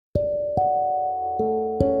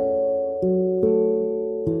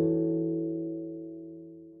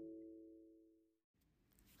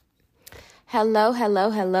Hello, hello,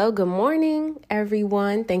 hello. Good morning,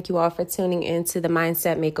 everyone. Thank you all for tuning in to the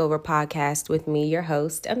Mindset Makeover podcast with me, your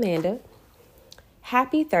host, Amanda.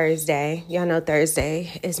 Happy Thursday. Y'all know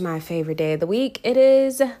Thursday is my favorite day of the week.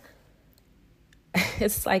 It's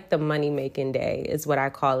like the money-making day is what I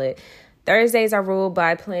call it. Thursdays are ruled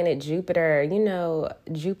by planet Jupiter. You know,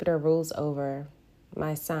 Jupiter rules over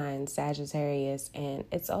my sign, Sagittarius, and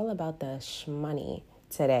it's all about the shmoney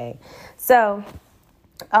today. So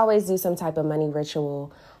I always do some type of money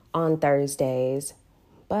ritual on Thursdays,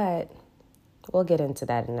 but we'll get into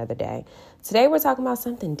that another day. Today, we're talking about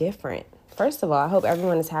something different. First of all, I hope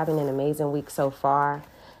everyone is having an amazing week so far.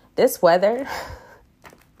 This weather,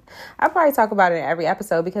 I probably talk about it in every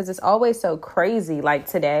episode because it's always so crazy. Like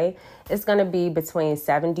today, it's going to be between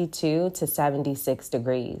 72 to 76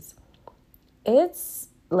 degrees. It's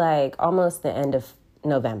like almost the end of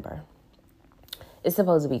November. It's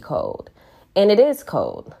supposed to be cold. And it is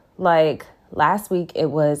cold. Like last week, it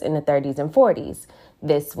was in the 30s and 40s.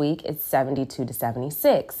 This week, it's 72 to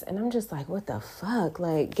 76. And I'm just like, what the fuck?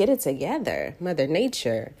 Like, get it together. Mother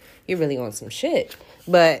Nature, you really want some shit.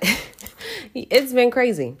 But it's been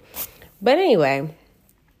crazy. But anyway,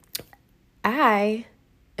 I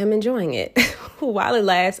am enjoying it. While it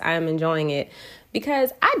lasts, I am enjoying it.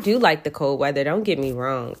 Because I do like the cold weather. Don't get me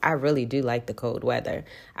wrong. I really do like the cold weather.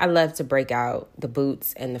 I love to break out the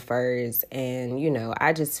boots and the furs. And, you know,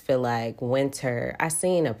 I just feel like winter. I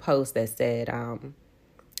seen a post that said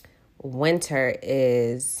winter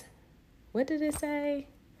is, what did it say?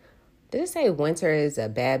 Did it say winter is a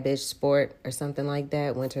bad bitch sport or something like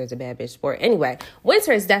that? Winter is a bad bitch sport. Anyway,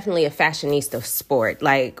 winter is definitely a fashionista sport.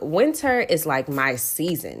 Like winter is like my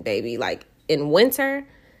season, baby. Like in winter,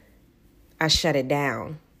 I shut it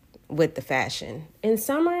down with the fashion. In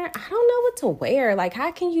summer, I don't know what to wear. Like,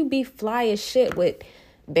 how can you be fly as shit with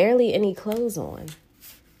barely any clothes on?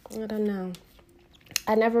 I don't know.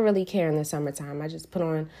 I never really care in the summertime. I just put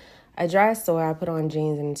on a dress or I put on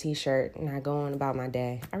jeans and a t-shirt and I go on about my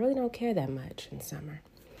day. I really don't care that much in summer.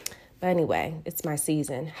 But anyway, it's my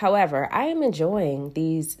season. However, I am enjoying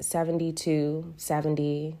these 72,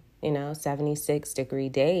 70, 76 degree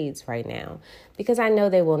days right now because I know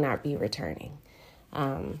they will not be returning.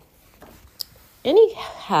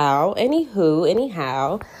 Anyhow,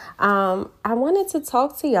 I wanted to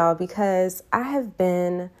talk to y'all because I have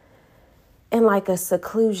been in like a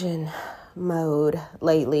seclusion mode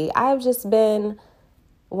lately. I've just been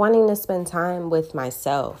wanting to spend time with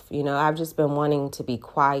myself. I've just been wanting to be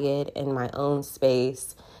quiet in my own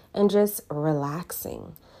space and just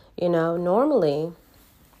relaxing. Normally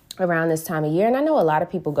around this time of year, and I know a lot of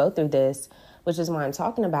people go through this, which is why I'm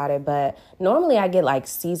talking about it, but normally I get like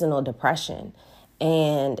seasonal depression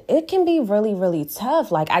and it can be really, really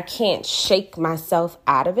tough. Like I can't shake myself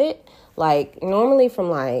out of it. Like normally from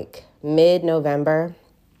like mid-November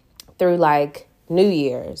through like New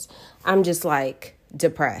Year's, I'm just like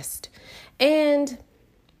depressed. And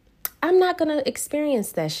I'm not going to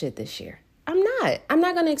experience that shit this year. I'm not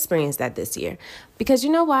going to experience that this year because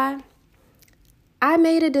you know why? I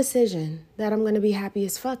made a decision that I'm going to be happy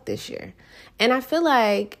as fuck this year. And I feel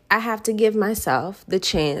like I have to give myself the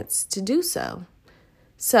chance to do so.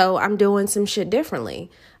 So I'm doing some shit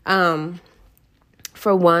differently.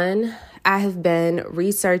 For one, I have been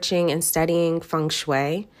researching and studying feng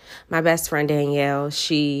shui. My best friend Danielle,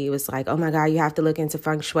 she was like, oh my God, you have to look into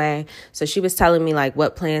feng shui. So she was telling me like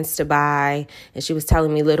what plants to buy. And she was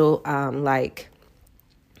telling me little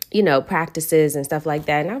practices and stuff like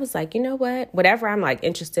that. And I was like, you know what? Whatever I'm like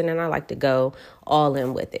interested in, I like to go all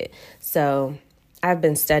in with it. So I've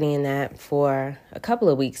been studying that for a couple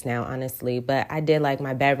of weeks now, honestly. But I did like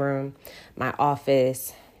my bedroom, my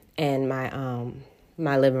office, and my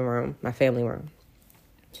living room, my family room.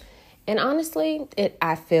 And honestly,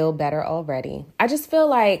 I feel better already. I just feel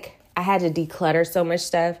like I had to declutter so much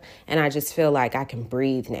stuff, and I just feel like I can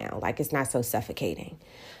breathe now. Like it's not so suffocating.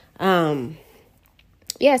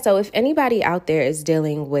 So if anybody out there is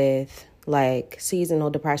dealing with like seasonal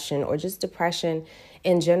depression or just depression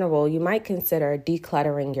in general, you might consider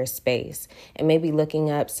decluttering your space and maybe looking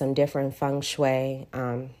up some different feng shui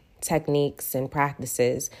techniques and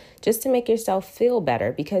practices just to make yourself feel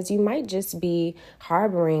better because you might just be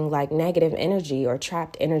harboring like negative energy or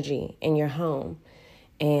trapped energy in your home.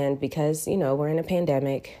 And because, we're in a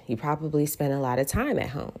pandemic, you probably spend a lot of time at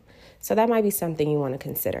home. So that might be something you want to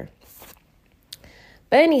consider.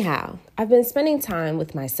 But anyhow, I've been spending time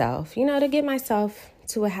with myself, to get myself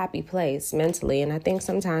to a happy place mentally. And I think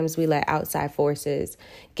sometimes we let outside forces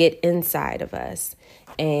get inside of us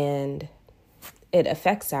and it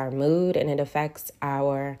affects our mood and it affects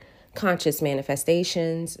our conscious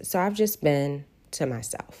manifestations. So I've just been to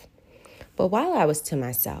myself. But while I was to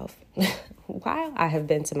myself, while I have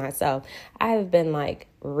been to myself, I have been like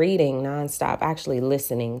reading nonstop, actually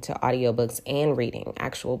listening to audiobooks and reading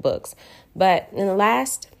actual books. But in the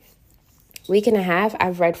last week and a half,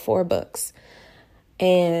 I've read 4 books.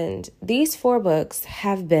 And these 4 books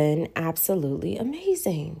have been absolutely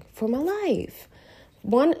amazing for my life.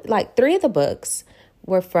 3 of the books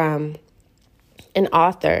were from an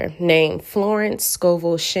author named Florence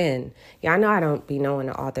Scovel Shinn. Y'all know I don't be knowing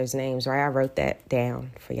the authors' names, right? I wrote that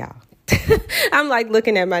down for y'all. I'm like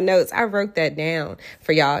looking at my notes. I wrote that down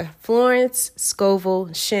for y'all. Florence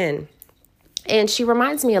Scovel Shinn. And she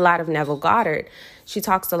reminds me a lot of Neville Goddard. She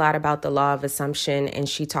talks a lot about the law of assumption, and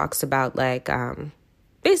she talks about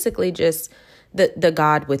basically just the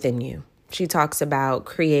God within you. She talks about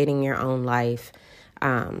creating your own life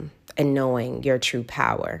and knowing your true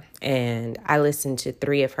power. And I listened to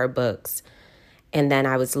 3 of her books. And then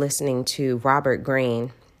I was listening to Robert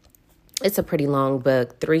Greene. It's a pretty long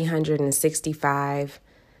book, 365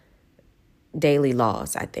 Daily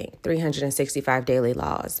Laws, I think. 365 Daily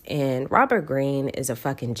Laws. And Robert Greene is a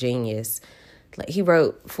fucking genius. He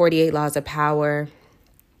wrote 48 Laws of Power.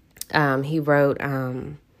 He wrote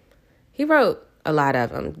a lot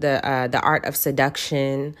of them. The Art of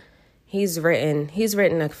Seduction. He's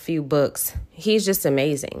written a few books. He's just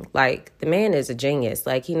amazing. Like, the man is a genius.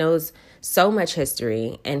 Like, he knows so much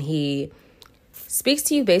history, and he speaks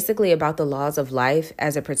to you basically about the laws of life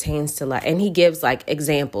as it pertains to life. And he gives like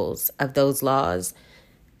examples of those laws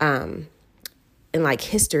in like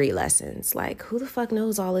history lessons. Like, who the fuck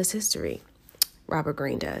knows all this history? Robert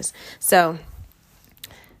Greene does. So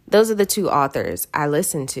those are the 2 authors I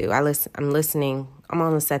listen to. I'm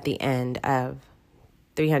almost at the end of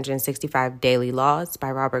 365 Daily Laws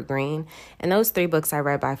by Robert Greene. And those 3 books I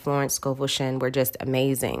read by Florence Scovel Shinn were just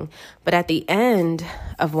amazing. But at the end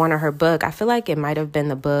of one of her books, I feel like it might have been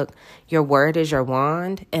the book, Your Word is Your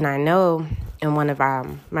Wand. And I know in one of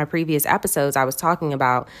my previous episodes, I was talking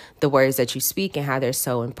about the words that you speak and how they're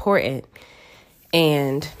so important.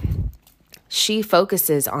 And she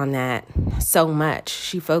focuses on that so much.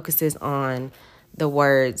 She focuses on the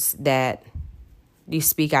words that you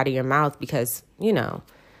speak out of your mouth, because, you know,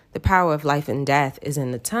 the power of life and death is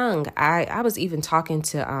in the tongue. I was even talking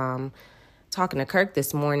to Kirk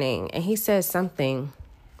this morning, and he said something.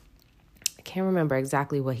 I can't remember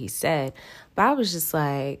exactly what he said, but I was just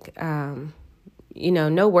like,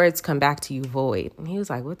 no words come back to you void. And he was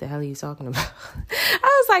like, what the hell are you talking about?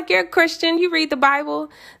 I was like, you're a Christian. You read the Bible.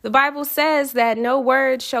 The Bible says that no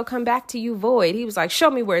word shall come back to you void. He was like,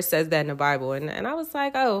 show me where it says that in the Bible. And I was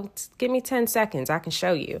like, oh, give me 10 seconds. I can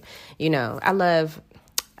show you. You know, I'm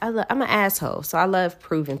an asshole. So I love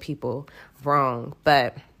proving people wrong.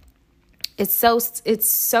 But it's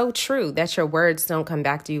so true that your words don't come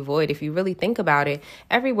back to you void. If you really think about it,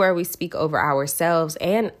 every word we speak over ourselves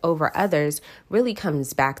and over others really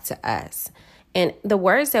comes back to us. And the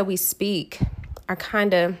words that we speak are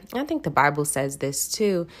I think the Bible says this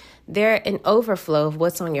too, they're an overflow of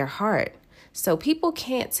what's on your heart. So people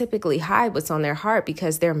can't typically hide what's on their heart,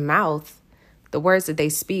 because their mouth, the words that they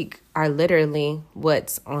speak, are literally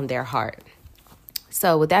what's on their heart.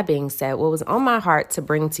 So with that being said, what was on my heart to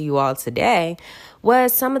bring to you all today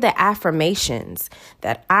was some of the affirmations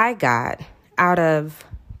that I got out of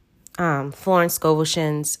Florence Scovel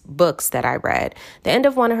Shinn's books that I read. The end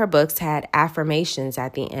of one of her books had affirmations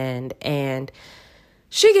at the end, and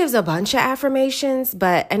she gives a bunch of affirmations,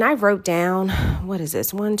 and I wrote down, what is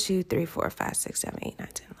this? 1, 2, 3, 4, 5, 6, 7, 8, 9,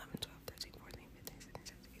 10, 11, 12, 13, 14, 15,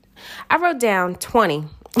 16, 17, 18. I wrote down 20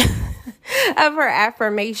 of her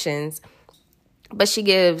affirmations, but she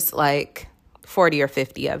gives like 40 or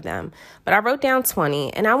 50 of them. But I wrote down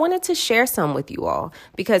 20, and I wanted to share some with you all,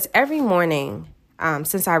 because every morning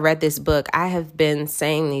since I read this book, I have been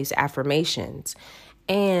saying these affirmations.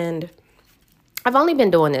 And I've only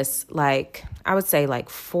been doing this I would say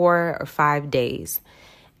 4 or 5 days.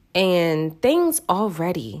 And things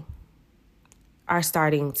already are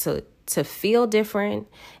starting to feel different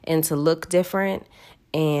and to look different.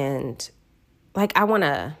 And I want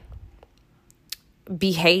to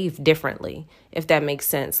behave differently, if that makes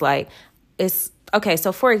sense. It's okay.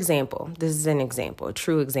 So for example, this is an example, a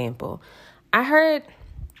true example. I heard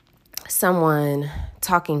someone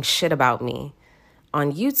talking shit about me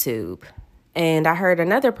on YouTube, and I heard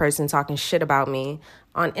another person talking shit about me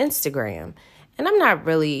on Instagram. And I'm not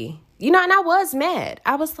really, and I was mad.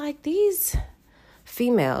 I was like, these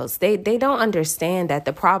females, they don't understand that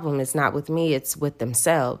the problem is not with me, it's with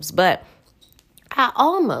themselves. But I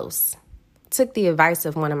almost took the advice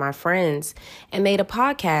of one of my friends and made a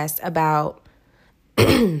podcast about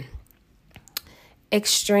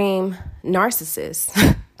extreme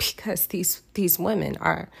narcissists, because these women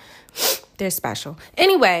they're special.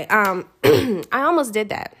 Anyway, I almost did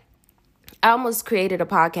that. I almost created a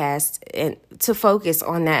podcast to focus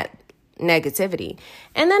on that negativity.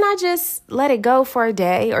 And then I just let it go for a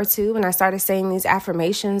day or two, and I started saying these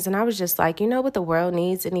affirmations, and I was just like, you know what the world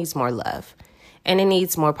needs? It needs more love, and it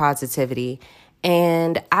needs more positivity.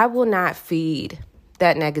 And I will not feed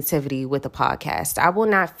that negativity with a podcast. I will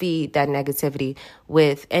not feed that negativity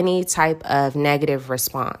with any type of negative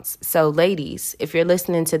response. So ladies, if you're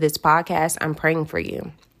listening to this podcast, I'm praying for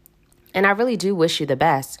you. And I really do wish you the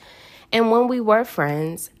best. And when we were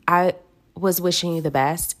friends, I was wishing you the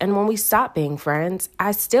best. And when we stopped being friends,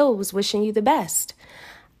 I still was wishing you the best.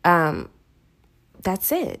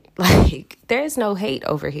 That's it. Like, there's no hate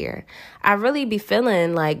over here. I really be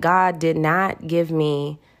feeling like God did not give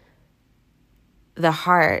me the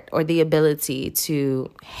heart or the ability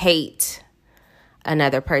to hate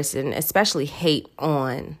another person, especially hate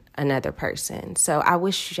on another person. So I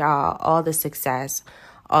wish y'all all the success,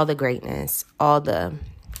 all the greatness, all the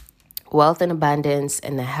wealth and abundance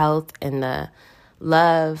and the health and the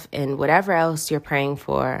love and whatever else you're praying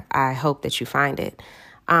for. I hope that you find it.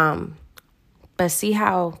 But see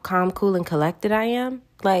how calm, cool, and collected I am?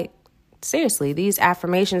 Like, seriously, these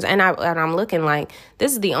affirmations, and I'm looking like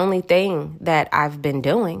this is the only thing that I've been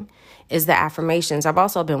doing is the affirmations. I've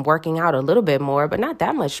also been working out a little bit more, but not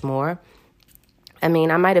that much more. I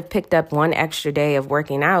mean, I might have picked up one extra day of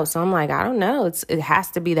working out. So I'm like, I don't know. It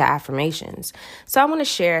has to be the affirmations. So I want to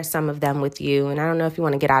share some of them with you. And I don't know if you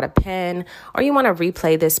want to get out a pen or you want to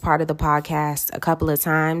replay this part of the podcast a couple of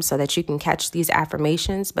times so that you can catch these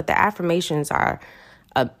affirmations. But the affirmations are,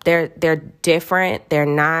 they're different. They're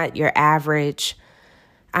not your average.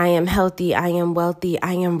 I am healthy. I am wealthy.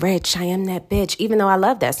 I am rich. I am that bitch. Even though I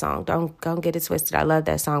love that song. Don't get it twisted. I love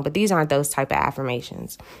that song. But these aren't those type of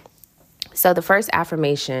affirmations. So the first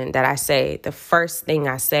affirmation that I say, the first thing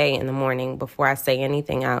I say in the morning before I say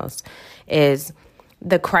anything else is,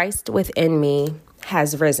 the Christ within me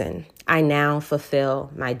has risen. I now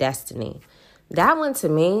fulfill my destiny. That one to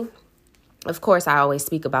me, of course, I always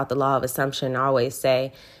speak about the law of assumption. I always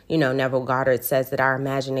say, Neville Goddard says that our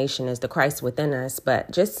imagination is the Christ within us.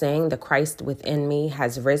 But just saying the Christ within me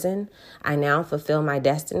has risen, I now fulfill my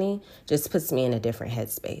destiny, just puts me in a different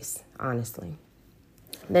headspace, honestly.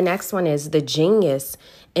 The next one is, the genius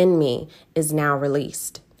in me is now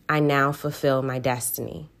released. I now fulfill my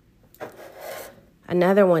destiny.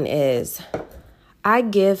 Another one is, I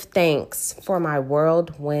give thanks for my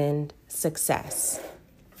whirlwind success.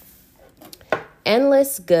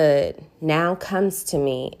 Endless good now comes to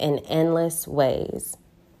me in endless ways.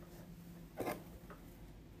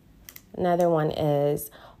 Another one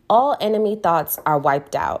is, all enemy thoughts are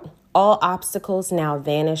wiped out. All obstacles now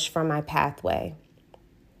vanish from my pathway.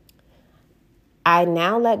 I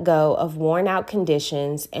now let go of worn out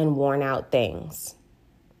conditions and worn out things.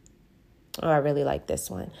 Oh, I really like this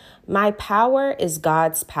one. My power is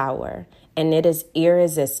God's power, and it is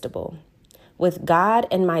irresistible. With God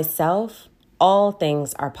and myself, all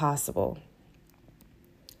things are possible.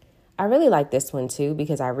 I really like this one too,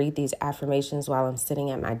 because I read these affirmations while I'm sitting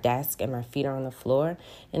at my desk and my feet are on the floor.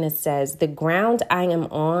 And it says, the ground I am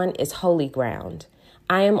on is holy ground.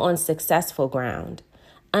 I am on successful ground.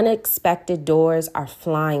 Unexpected doors are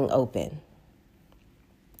flying open.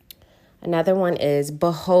 Another one is,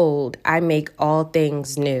 behold, I make all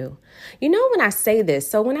things new. When I say this,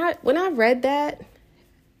 so when I read that,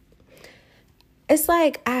 it's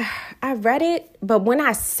like I read it, but when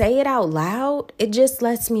I say it out loud, it just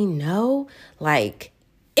lets me know, like,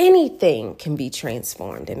 anything can be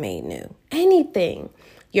transformed and made new. Anything.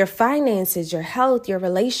 Your finances, your health, your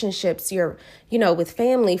relationships, your, with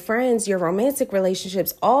family, friends, your romantic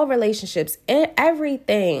relationships, all relationships,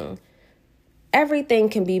 everything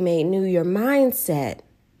can be made new. Your mindset,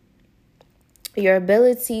 your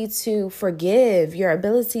ability to forgive, your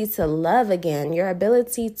ability to love again, your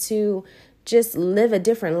ability to just live a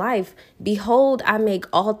different life. Behold, I make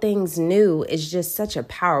all things new is just such a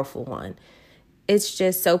powerful one. It's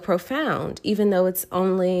just so profound, even though it's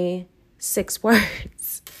only 6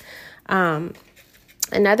 words.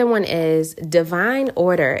 Another one is, divine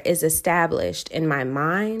order is established in my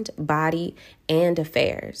mind, body, and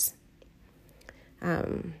affairs.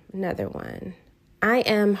 Another one. I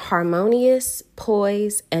am harmonious,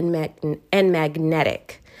 poised, and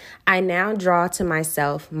magnetic. I now draw to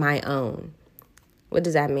myself my own. What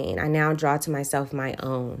does that mean? I now draw to myself my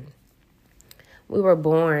own. We were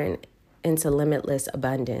born into limitless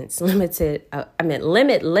abundance. Limitless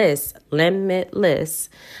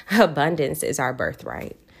abundance is our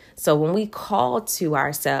birthright. So when we call to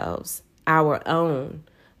ourselves our own,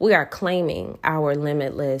 we are claiming our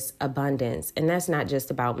limitless abundance. And that's not just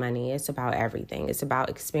about money. It's about everything. It's about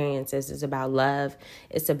experiences. It's about love.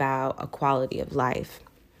 It's about a quality of life.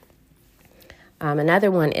 Another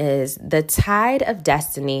one is the tide of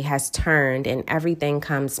destiny has turned and everything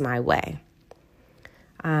comes my way.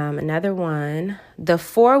 Another one, the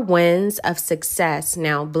four winds of success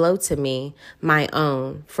now blow to me, my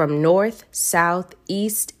own. From north, south,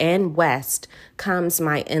 east, and west comes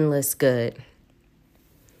my endless good.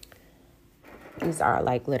 These are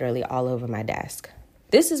like literally all over my desk.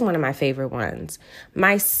 This is one of my favorite ones.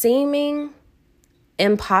 My seeming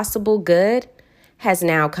impossible good has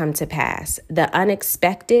now come to pass. The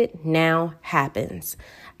unexpected now happens.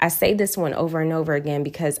 I say this one over and over again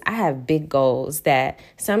because I have big goals that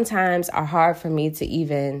sometimes are hard for me to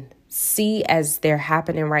even see as they're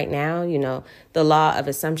happening right now. You know, the law of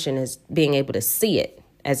assumption is being able to see it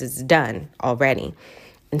as it's done already.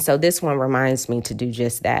 And so this one reminds me to do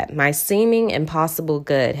just that. My seeming impossible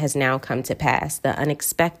good has now come to pass. The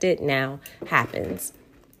unexpected now happens.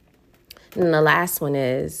 And the last one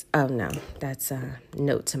is, oh no, that's a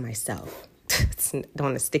note to myself. It's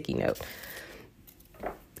on a sticky note.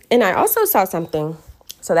 And I also saw something,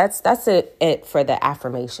 so that's it for the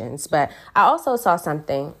affirmations. But I also saw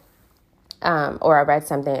something, or I read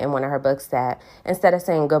something in one of her books that instead of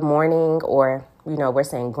saying good morning or, you know, we're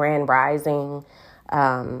saying grand rising,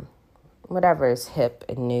 whatever is hip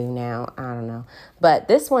and new now, I don't know. But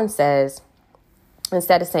this one says,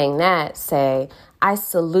 instead of saying that, say, I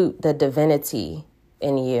salute the divinity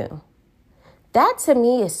in you. That to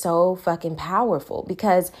me is so fucking powerful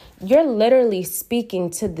because you're literally speaking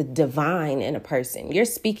to the divine in a person. You're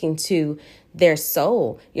speaking to their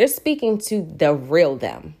soul. You're speaking to the real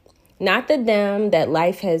them, not the them that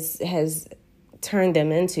life has turned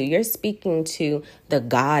them into. You're speaking to the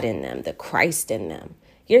God in them, the Christ in them.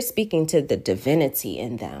 You're speaking to the divinity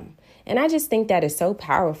in them. And I just think that is so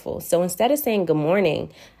powerful. So instead of saying good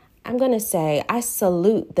morning, I'm going to say, I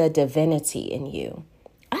salute the divinity in you.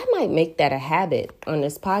 I might make that a habit on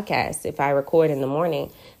this podcast if I record in the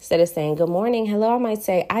morning. Instead of saying good morning, hello, I might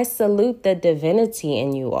say, I salute the divinity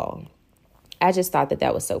in you all. I just thought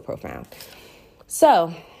that was so profound.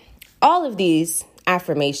 So all of these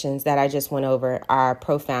affirmations that I just went over are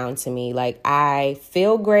profound to me. Like, I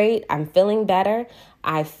feel great. I'm feeling better.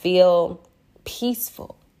 I feel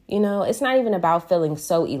peaceful. You know, it's not even about feeling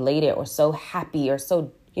so elated or so happy or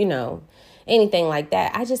so, you know, anything like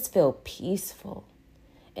that. I just feel peaceful.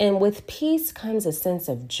 And with peace comes a sense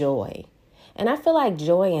of joy. And I feel like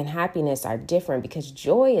joy and happiness are different because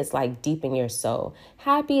joy is like deep in your soul.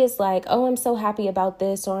 Happy is like, oh, I'm so happy about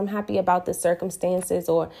this, or I'm happy about the circumstances,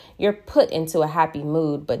 or you're put into a happy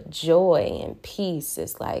mood. But joy and peace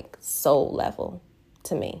is like soul level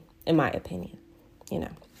to me, in my opinion, you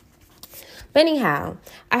know. But anyhow,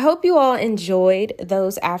 I hope you all enjoyed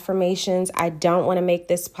those affirmations. I don't want to make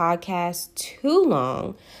this podcast too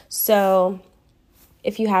long. So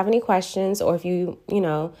if you have any questions, or if you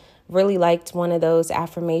really liked one of those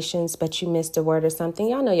affirmations, but you missed a word or something,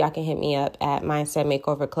 y'all know y'all can hit me up at Mindset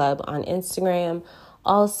Makeover Club on Instagram.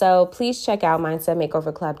 Also, please check out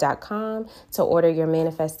mindsetmakeoverclub.com to order your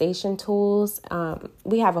manifestation tools.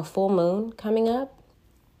 We have a full moon coming up.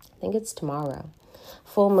 I think it's tomorrow.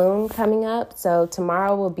 Full moon coming up. So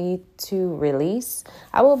tomorrow will be to release.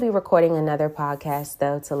 I will be recording another podcast,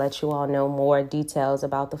 though, to let you all know more details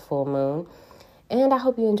about the full moon. And I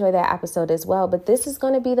hope you enjoy that episode as well. But this is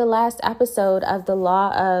going to be the last episode of the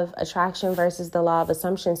Law of Attraction versus the Law of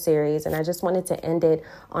Assumption series. And I just wanted to end it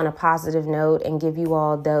on a positive note and give you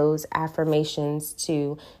all those affirmations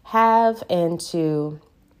to have and to,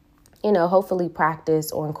 hopefully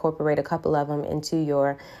practice or incorporate a couple of them into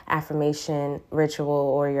your affirmation ritual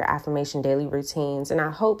or your affirmation daily routines. And I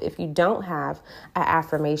hope if you don't have an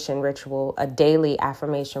affirmation ritual, a daily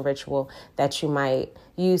affirmation ritual, that you might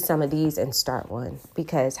use some of these and start one,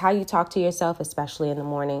 because how you talk to yourself, especially in the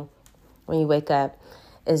morning when you wake up,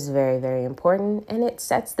 is very, very important, and it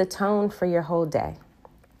sets the tone for your whole day.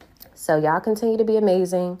 So y'all continue to be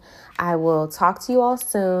amazing. I will talk to you all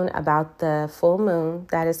soon about the full moon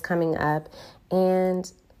that is coming up.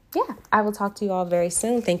 And yeah, I will talk to you all very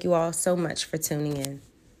soon. Thank you all so much for tuning in.